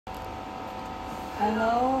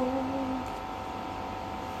Hello,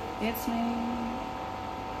 it's me.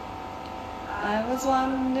 I was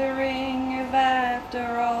wondering if after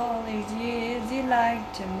all these years you'd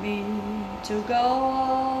like me to go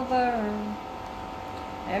over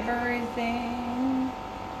everything.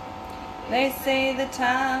 They say the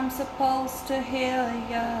time's supposed to heal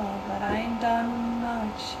ya, but I ain't done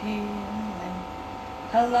much healing.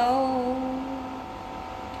 Hello,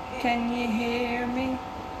 can you hear me?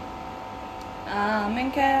 I'm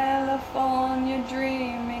in California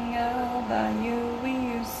dreaming about you we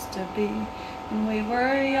used to be when we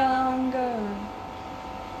were younger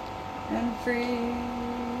and free.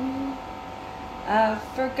 I've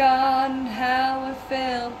forgotten how it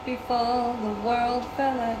felt before the world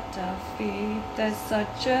fell at our feet. There's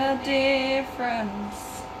such a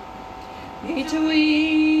difference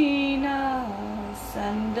between us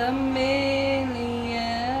and a million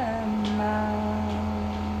miles.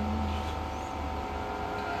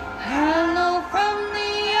 Hello from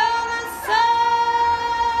the other side.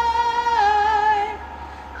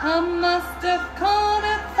 I must have called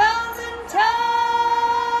 1,000 times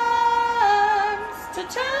to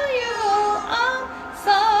tell you I'm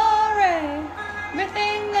sorry,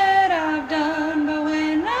 everything that I've done, but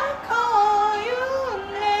when I call you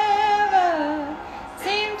never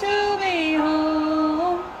seem to be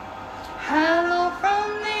home. Hello from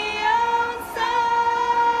the outside,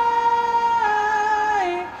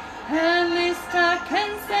 at least I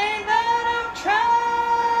can say that I've tried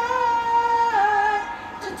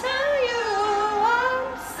to tell you I'm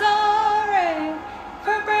sorry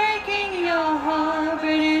for breaking your heart,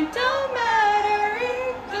 but it don't matter,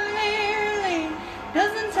 it clearly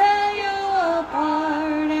doesn't tear you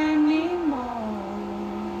apart anymore.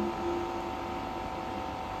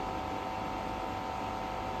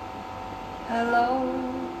 Hello,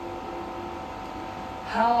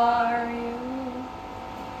 how are you?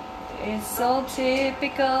 It's so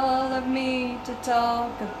typical of me to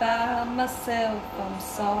talk about myself, I'm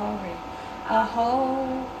sorry. I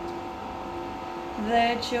hope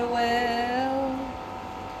that you're well.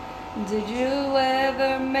 Did you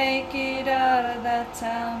ever make it out of that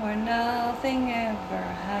town where nothing ever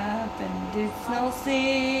happened? It's no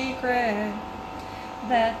secret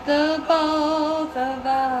that the both of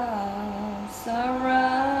us are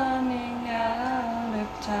running out of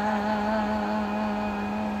time.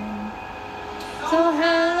 So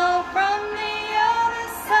hello from the other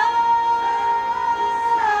side.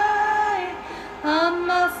 I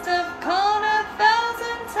must have called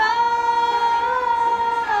 1,000 times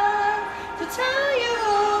to tell